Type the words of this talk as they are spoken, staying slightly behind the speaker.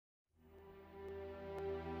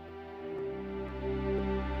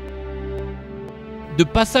De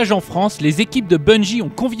passage en France, les équipes de Bungie ont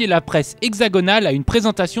convié la presse hexagonale à une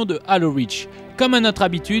présentation de Halo Reach. Comme à notre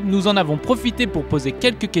habitude, nous en avons profité pour poser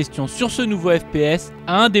quelques questions sur ce nouveau FPS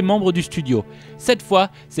à un des membres du studio. Cette fois,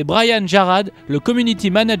 c'est Jarrard, le community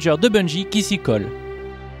manager de Bungie, qui s'y colle.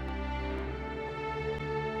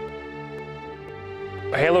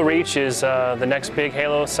 Halo Reach is the next big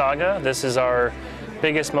Halo saga. This is our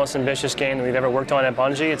biggest, most ambitious game that we've ever worked on at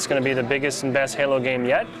Bungie. It's going to be the biggest and best Halo game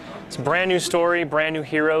yet. It's a brand new story, brand new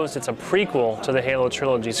heroes. It's a prequel to the Halo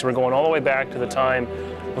trilogy, so we're going all the way back to the time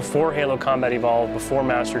before Halo Combat Evolved, before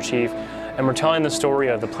Master Chief, and we're telling the story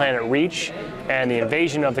of the planet Reach and the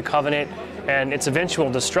invasion of the Covenant and its eventual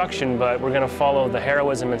destruction, but we're going to follow the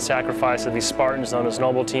heroism and sacrifice of these Spartans known as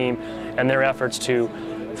Noble Team and their efforts to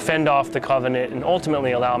fend off the Covenant and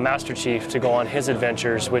ultimately allow Master Chief to go on his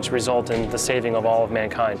adventures, which result in the saving of all of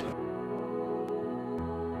mankind.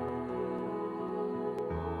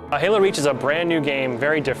 Halo Reach is a brand new game,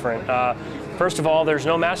 very different. First of all, there's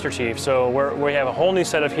no Master Chief, so we have a whole new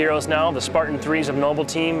set of heroes now, the Spartan 3s of Noble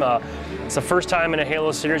Team. It's the first time in a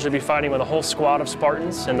Halo series you'll be fighting with a whole squad of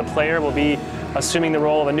Spartans, and the player will be assuming the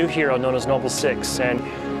role of a new hero known as Noble 6. And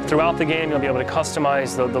throughout the game, you'll be able to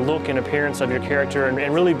customize the look and appearance of your character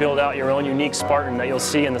and really build out your own unique Spartan that you'll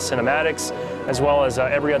see in the cinematics, as well as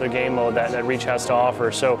every other game mode that Reach has to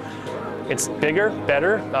offer. So it's bigger,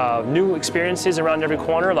 better, new experiences around every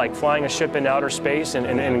corner, like flying a ship in outer space and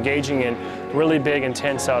engaging in really big,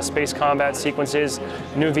 intense space combat sequences,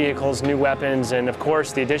 new vehicles, new weapons, and of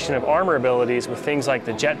course the addition of armor abilities with things like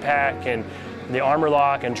the jetpack and the armor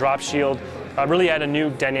lock and drop shield really add a new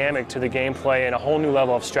dynamic to the gameplay and a whole new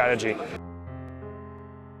level of strategy.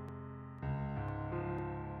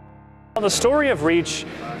 The story of Reach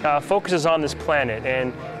focuses on this planet,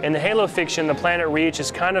 and in the Halo fiction, the planet Reach is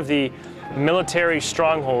kind of the military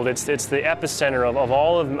stronghold. It's the epicenter of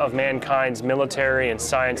all of mankind's military and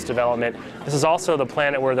science development. This is also the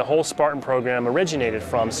planet where the whole Spartan program originated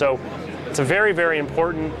from. So it's a very, very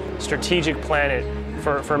important strategic planet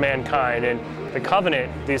for mankind. And the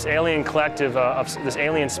Covenant, this alien collective of this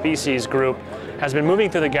alien species group, has been moving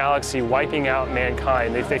through the galaxy, wiping out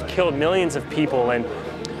mankind. They've killed millions of people, and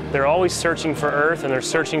they're always searching for Earth, and they're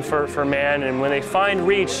searching for man, and when they find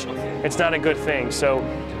Reach, it's not a good thing. So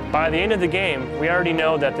by the end of the game, we already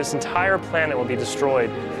know that this entire planet will be destroyed.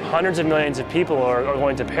 Hundreds of millions of people are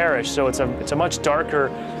going to perish, so it's a much darker,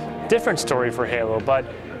 different story for Halo, but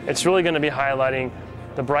it's really going to be highlighting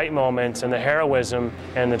the bright moments and the heroism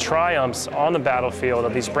and the triumphs on the battlefield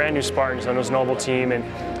of these brand new Spartans on this Noble Team. And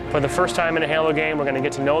for the first time in a Halo game, we're going to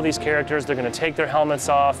get to know these characters. They're going to take their helmets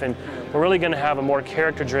off, and we're really going to have a more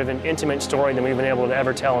character-driven, intimate story than we've been able to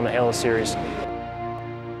ever tell in the Halo series.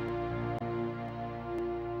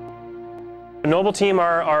 The Noble Team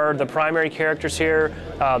are the primary characters here.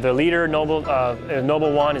 The leader, Noble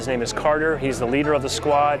 1, his name is Carter. He's the leader of the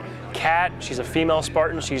squad. Kat, she's a female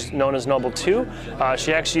Spartan. She's known as Noble 2.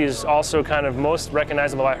 She actually is also kind of most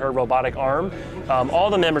recognizable by her robotic arm.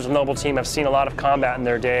 All the members of the Noble Team have seen a lot of combat in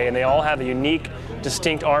their day, and they all have a unique,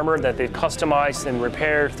 distinct armor that they've customized and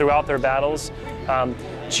repaired throughout their battles.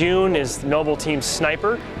 June is Noble Team's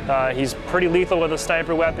sniper. He's pretty lethal with a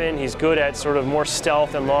sniper weapon. He's good at sort of more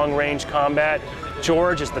stealth and long-range combat.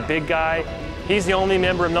 George is the big guy. He's the only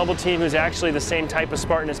member of Noble Team who's actually the same type of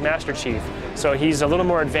Spartan as Master Chief. So he's a little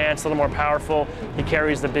more advanced, a little more powerful. He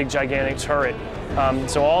carries the big, gigantic turret.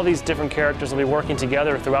 So all these different characters will be working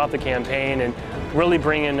together throughout the campaign and really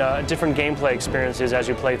bring in different gameplay experiences as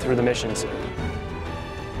you play through the missions.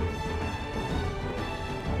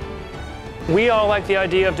 We all like the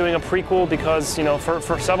idea of doing a prequel because, you know,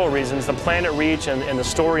 for several reasons. The planet Reach and the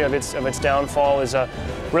story of its downfall is a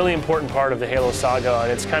really important part of the Halo saga,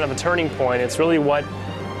 and it's kind of a turning point. It's really what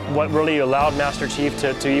really allowed Master Chief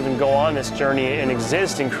to even go on this journey and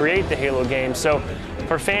exist and create the Halo game. So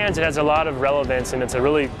for fans, it has a lot of relevance, and it's a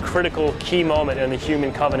really critical, key moment in the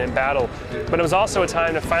Human Covenant battle. But it was also a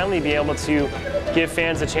time to finally be able to give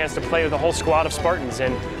fans a chance to play with a whole squad of Spartans.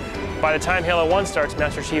 And by the time Halo 1 starts,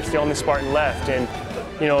 Master Chief's the only Spartan left. And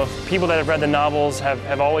you know, people that have read the novels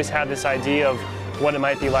have always had this idea of what it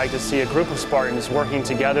might be like to see a group of Spartans working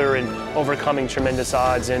together and overcoming tremendous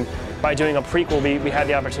odds. And by doing a prequel, we had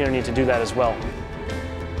the opportunity to do that as well.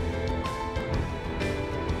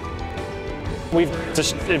 We've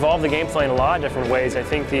just evolved the gameplay in a lot of different ways. I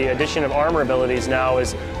think the addition of armor abilities now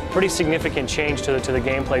is a pretty significant change to the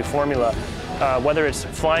gameplay formula. Whether it's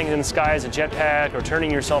flying in the sky as a jetpack or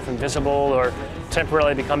turning yourself invisible or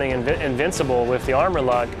temporarily becoming invincible with the armor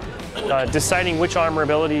lock, deciding which armor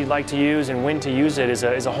ability you'd like to use and when to use it is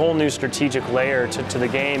a whole new strategic layer to the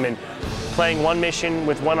game. And playing one mission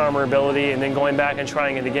with one armor ability and then going back and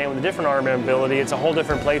trying it again with a different armor ability, it's a whole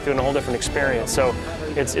different playthrough and a whole different experience. So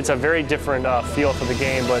it's a very different feel for the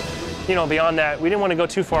game. But you know, beyond that, we didn't want to go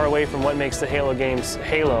too far away from what makes the Halo games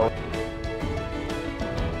Halo.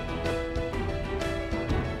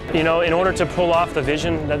 You know, in order to pull off the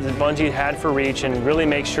vision that Bungie had for Reach and really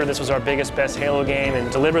make sure this was our biggest, best Halo game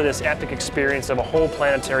and deliver this epic experience of a whole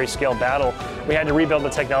planetary scale battle, we had to rebuild the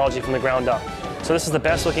technology from the ground up. So this is the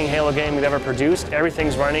best looking Halo game we've ever produced.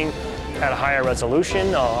 Everything's running at a higher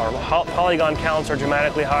resolution. Our polygon counts are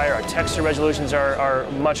dramatically higher. Our texture resolutions are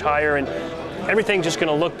much higher, and everything's just going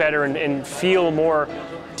to look better and feel more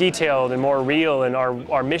detailed and more real, and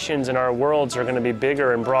our missions and our worlds are going to be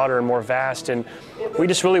bigger and broader and more vast. And we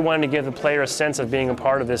just really wanted to give the player a sense of being a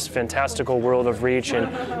part of this fantastical world of Reach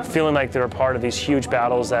and feeling like they're a part of these huge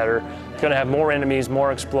battles that are going to have more enemies,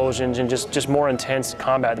 more explosions, and just more intense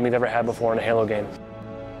combat than we've ever had before in a Halo game.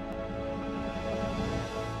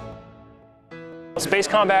 Space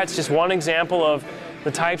combat's just one example of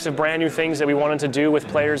the types of brand new things that we wanted to do with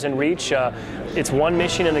players in Reach. It's one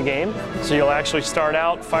mission in the game, so you'll actually start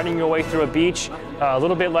out fighting your way through a beach, a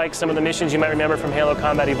little bit like some of the missions you might remember from Halo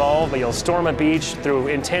Combat Evolved, but you'll storm a beach through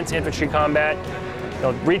intense infantry combat.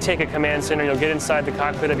 You'll retake a command center, you'll get inside the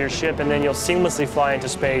cockpit of your ship, and then you'll seamlessly fly into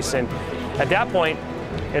space. And at that point,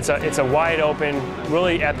 it's a wide open,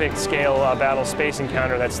 really epic scale battle space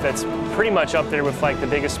encounter that's pretty much up there with like the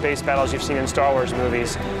biggest space battles you've seen in Star Wars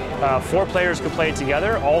movies. 4 players could play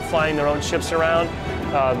together, all flying their own ships around.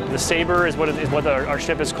 The Saber is what our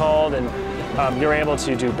ship is called, and you're able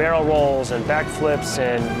to do barrel rolls and backflips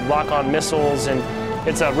and lock on missiles, and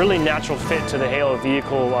it's a really natural fit to the Halo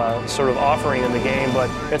vehicle sort of offering in the game, but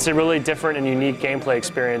it's a really different and unique gameplay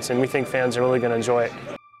experience, and we think fans are really going to enjoy it.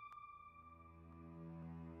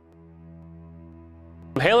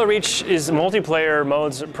 Halo Reach is multiplayer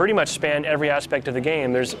modes pretty much span every aspect of the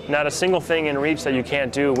game. There's not a single thing in Reach that you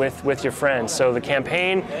can't do with your friends. So the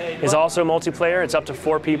campaign is also multiplayer. It's up to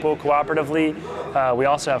 4 people cooperatively. We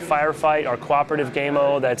also have Firefight, our cooperative game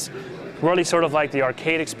mode that's really sort of like the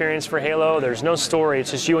arcade experience for Halo. There's no story,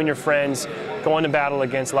 it's just you and your friends going to battle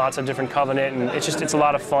against lots of different Covenant, and it's a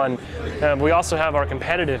lot of fun. We also have our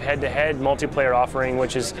competitive head-to-head multiplayer offering,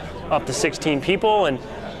 which is up to 16 people, and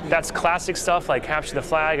that's classic stuff like Capture the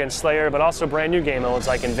Flag and Slayer, but also brand new game modes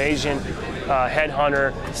like Invasion,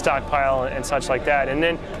 Headhunter, Stockpile, and such like that. And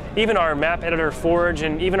then even our map editor Forge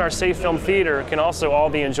and even our Safe Film Theater can also all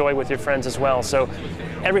be enjoyed with your friends as well. So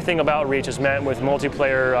everything about Reach is meant with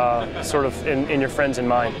multiplayer sort of in your friends in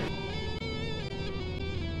mind.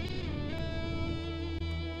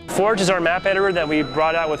 Forge is our map editor that we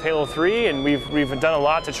brought out with Halo 3, and we've done a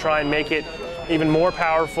lot to try and make it even more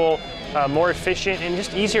powerful, more efficient, and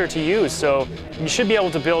just easier to use. So you should be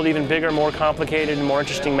able to build even bigger, more complicated, and more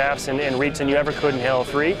interesting maps in Reach than you ever could in Halo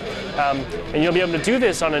 3. And you'll be able to do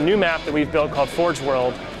this on a new map that we've built called Forge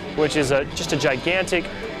World, which is just a gigantic,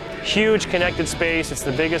 huge connected space. It's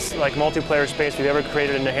the biggest multiplayer space we've ever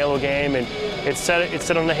created in a Halo game, and it's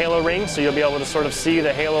set on the Halo ring, so you'll be able to sort of see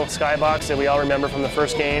the Halo skybox that we all remember from the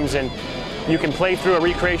first games. And you can play through a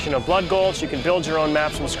recreation of Blood Gulch. You can build your own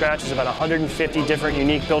maps from scratch. There's about 150 different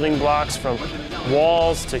unique building blocks, from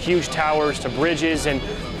walls to huge towers to bridges, and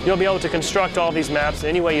you'll be able to construct all these maps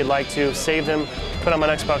any way you'd like to, save them, put them on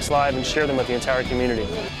Xbox Live, and share them with the entire community.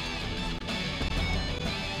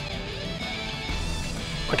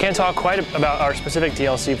 I can't talk quite about our specific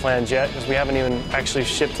DLC plans yet, because we haven't even actually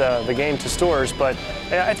shipped the game to stores, but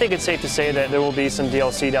I think it's safe to say that there will be some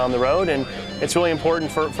DLC down the road, and it's really important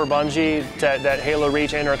for Bungie that Halo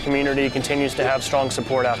Reach and our community continues to have strong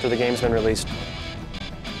support after the game's been released.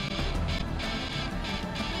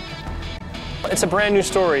 It's a brand new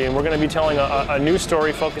story, and we're going to be telling a new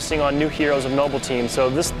story focusing on new heroes of Noble Team. So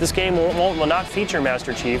this game will not feature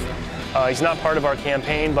Master Chief. He's not part of our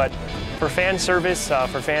campaign, but for fan service,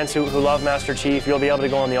 for fans who love Master Chief, you'll be able to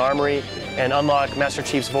go in the Armory and unlock Master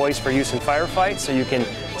Chief's voice for use in Firefight, so you can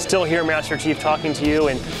still hear Master Chief talking to you,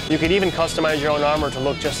 and you could even customize your own armor to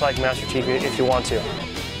look just like Master Chief if you want to.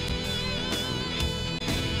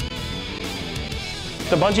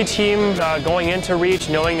 The Bungie team going into Reach,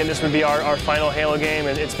 knowing that this would be our final Halo game,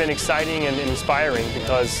 it's been exciting and inspiring,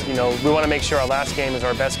 because we want to make sure our last game is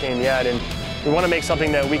our best game yet, and we want to make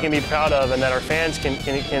something that we can be proud of and that our fans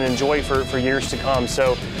can enjoy for years to come.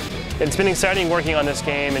 So it's been exciting working on this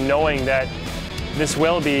game and knowing that this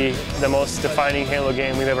will be the most defining Halo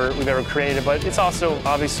game we've ever created. But it's also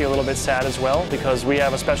obviously a little bit sad as well, because we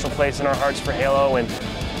have a special place in our hearts for Halo, and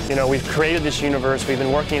we've created this universe. We've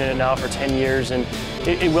been working in it now for 10 years, and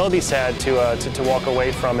it will be sad to walk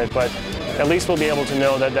away from it, but at least we'll be able to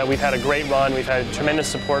know that we've had a great run. We've had tremendous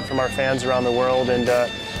support from our fans around the world, and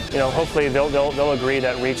you know, hopefully they'll agree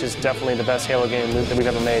that Reach is definitely the best Halo game that we've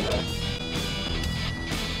ever made.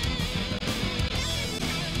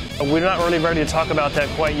 We're not really ready to talk about that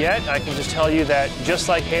quite yet. I can just tell you that just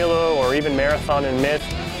like Halo or even Marathon and Myth,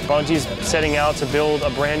 Bungie's setting out to build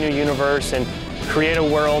a brand new universe and create a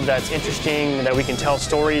world that's interesting, that we can tell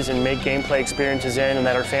stories and make gameplay experiences in, and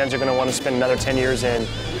that our fans are going to want to spend another 10 years in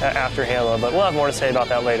after Halo. But we'll have more to say about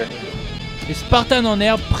that later. Les Spartans en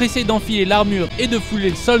herbe, pressés d'enfiler l'armure et de fouler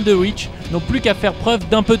le sol de Reach, n'ont plus qu'à faire preuve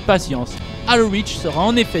d'un peu de patience. Halo Reach sera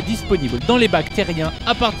en effet disponible dans les bacs terriens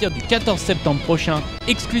à partir du 14 septembre prochain,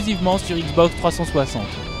 exclusivement sur Xbox 360.